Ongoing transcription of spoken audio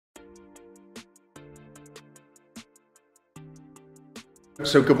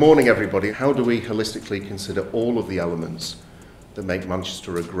So good morning everybody. How do we holistically consider all of the elements that make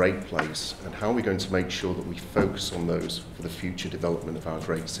Manchester a great place, and how are we going to make sure that we focus on those for the future development of our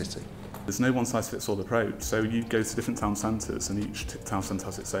great city? There's no one-size-fits-all approach, so you go to different town centres and each town centre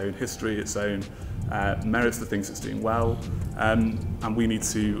has its own history, its own merits, the things it's doing well, and we need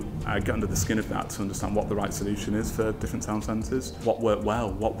to get under the skin of that to understand what the right solution is for different town centres. What worked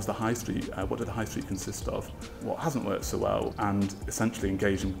well, what was the high street, what did the high street consist of, what hasn't worked so well, and essentially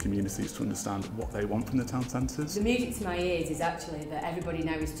engage in communities to understand what they want from the town centres. The music to my ears is actually that everybody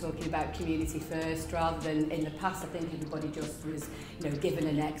now is talking about community first, rather than in the past I think everybody just was given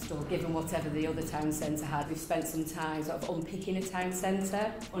a next or given whatever the other town centre had. We've spent some time sort of unpicking a town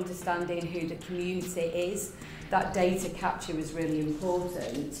centre, understanding who the community is. That data capture is really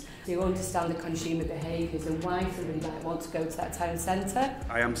important to understand the consumer behaviours and why somebody might want to go to that town centre.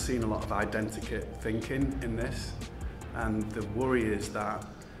 I am seeing a lot of identity thinking in this, and the worry is that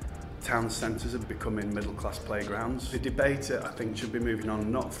town centres are becoming middle-class playgrounds. The debate, I think, should be moving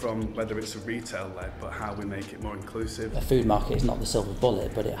on not from whether it's a retail-led, but how we make it more inclusive. A food market is not the silver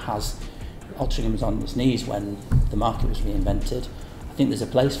bullet, but it has. Altrincham was on its knees when the market was reinvented. I think there's a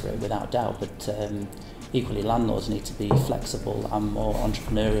place for it without doubt, but equally landlords need to be flexible and more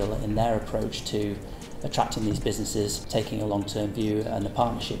entrepreneurial in their approach to attracting these businesses, taking a long-term view and a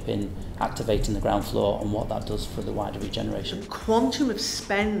partnership in activating the ground floor and what that does for the wider regeneration. The quantum of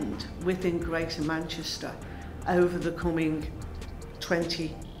spend within Greater Manchester over the coming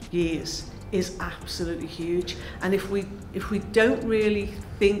 20 years is absolutely huge, and if we don't really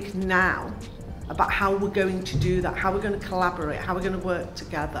think now about how we're going to do that, how we're going to collaborate, how we're going to work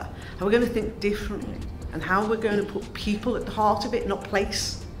together, how we're going to think differently, and how we're going to put people at the heart of it, not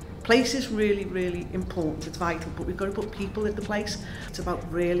place. Place is really, really important, it's vital, but we've got to put people at the place. It's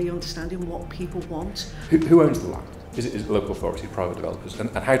about really understanding what people want. Who owns the land? Is it local authority, private developers? And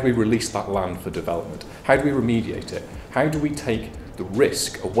how do we release that land for development? How do we remediate it? How do we take the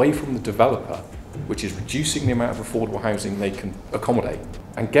risk away from the developer, which is reducing the amount of affordable housing they can accommodate,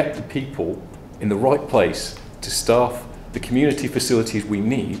 and get the people in the right place to staff the community facilities we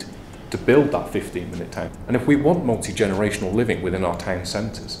need to build that 15-minute town? And if we want multi-generational living within our town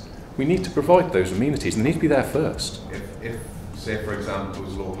centres, we need to provide those amenities, and they need to be there first. If say for example, there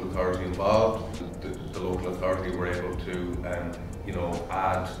was a local authority involved, the local authority were able to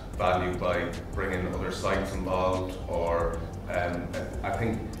add value by bringing other sites involved, or I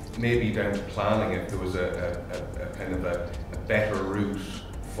think maybe down to planning, if there was a kind of a better route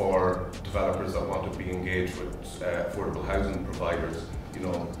for developers that want to be engaged with affordable housing providers.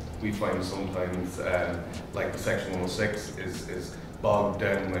 We find sometimes like the Section 106 is bogged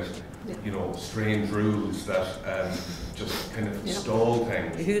down with strange rules that just kind of stall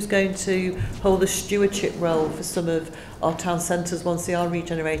things. Who's going to hold a stewardship role for some of our town centres once they are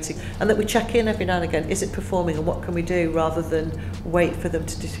regenerating, and that we check in every now and again, is it performing and what can we do, rather than wait for them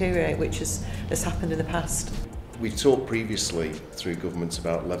to deteriorate, which has happened in the past. We talked previously through governments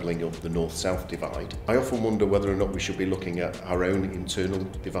about levelling up the north-south divide. I often wonder whether or not we should be looking at our own internal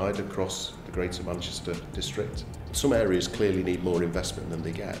divide across the Greater Manchester district. Some areas clearly need more investment than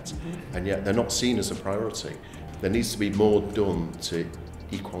they get, and yet they're not seen as a priority. There needs to be more done to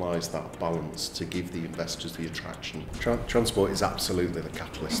equalise that balance, to give the investors the attraction. Transport is absolutely the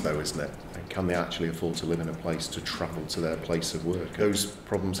catalyst though, isn't it? And can they actually afford to live in a place to travel to their place of work? Those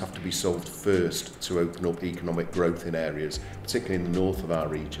problems have to be solved first to open up economic growth in areas, particularly in the north of our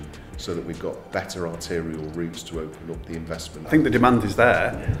region, so that we've got better arterial routes to open up the investment. I think the demand is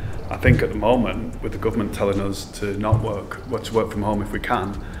there. I think at the moment, with the government telling us to not work, to work from home if we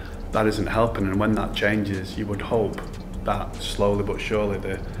can, that isn't helping, and when that changes, you would hope that slowly but surely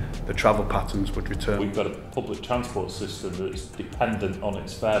the travel patterns would return. We've got a public transport system that's dependent on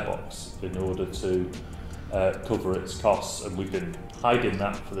its fare box in order to cover its costs, and we've been hiding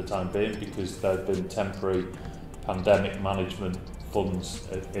that for the time being because there have been temporary pandemic management funds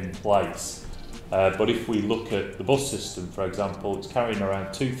in place. But if we look at the bus system, for example, it's carrying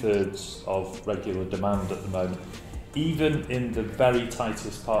around 2/3 of regular demand at the moment. Even in the very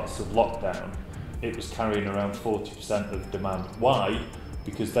tightest parts of lockdown, it was carrying around 40% of demand. Why?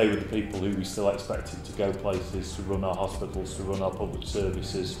 Because they were the people who we still expected to go places, to run our hospitals, to run our public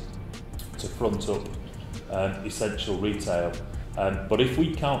services, to front up essential retail. But if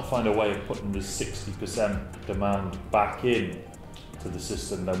we can't find a way of putting the 60% demand back in to the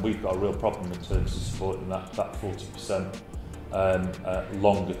system, then we've got a real problem in terms of supporting that 40%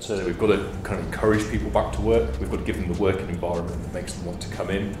 longer term. We've got to kind of encourage people back to work. We've got to give them the working environment that makes them want to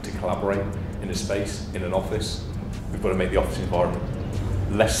come in, to collaborate in a space, in an office. We've got to make the office environment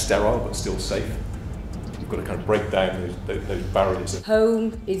less sterile but still safe. got to kind of break down those barriers.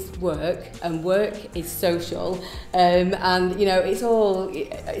 Home is work and work is social, and you know it's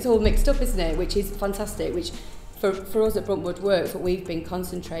all mixed up, isn't it? Which is fantastic. Which for us at Bruntwood Works, what we've been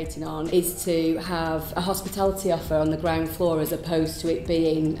concentrating on is to have a hospitality offer on the ground floor as opposed to it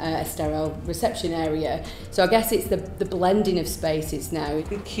being a sterile reception area. So I guess it's the blending of spaces now.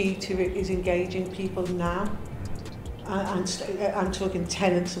 The key to it is engaging people now. I'm talking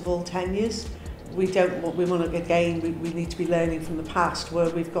tenants of all tenures. We need to be learning from the past where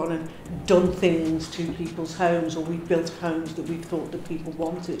we've gone and done things to people's homes, or we've built homes that we've thought that people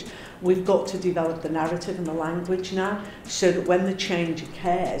wanted. We've got to develop the narrative and the language now so that when the change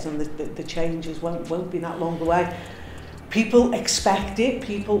occurs, and the changes won't be that long away, people expect it,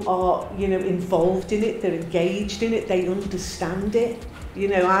 people are involved in it, they're engaged in it, they understand it.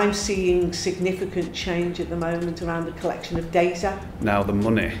 I'm seeing significant change at the moment around the collection of data. Now the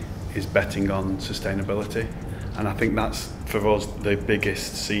money is betting on sustainability, and I think that's for us the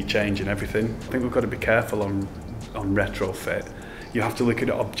biggest sea change in everything. I think we've got to be careful on retrofit. You have to look at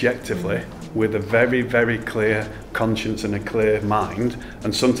it objectively with a very, very clear conscience and a clear mind,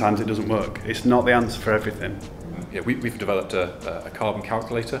 and sometimes it doesn't work. It's not the answer for everything. Yeah, we've developed a carbon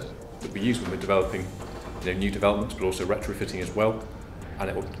calculator that we use when we're developing new developments, but also retrofitting as well. And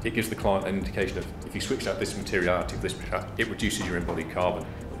it gives the client an indication of if you switch out this materiality, it reduces your embodied carbon.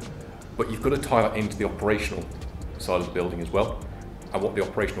 But you've got to tie that into the operational side of the building as well, and what the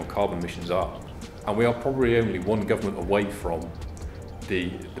operational carbon emissions are. And we are probably only one government away from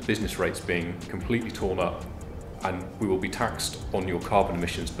the business rates being completely torn up, and we will be taxed on your carbon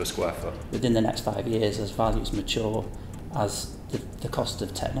emissions per square foot. Within the next 5 years, as values mature, as the cost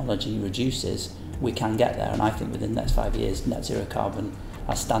of technology reduces, we can get there. And I think within the next 5 years, net zero carbon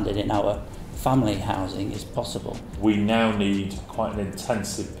as standard in our family housing is possible. We now need quite an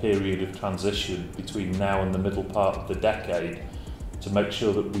intensive period of transition between now and the middle part of the decade to make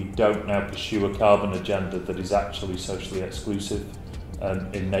sure that we don't now pursue a carbon agenda that is actually socially exclusive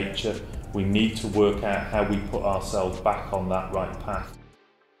in nature. We need to work out how we put ourselves back on that right path.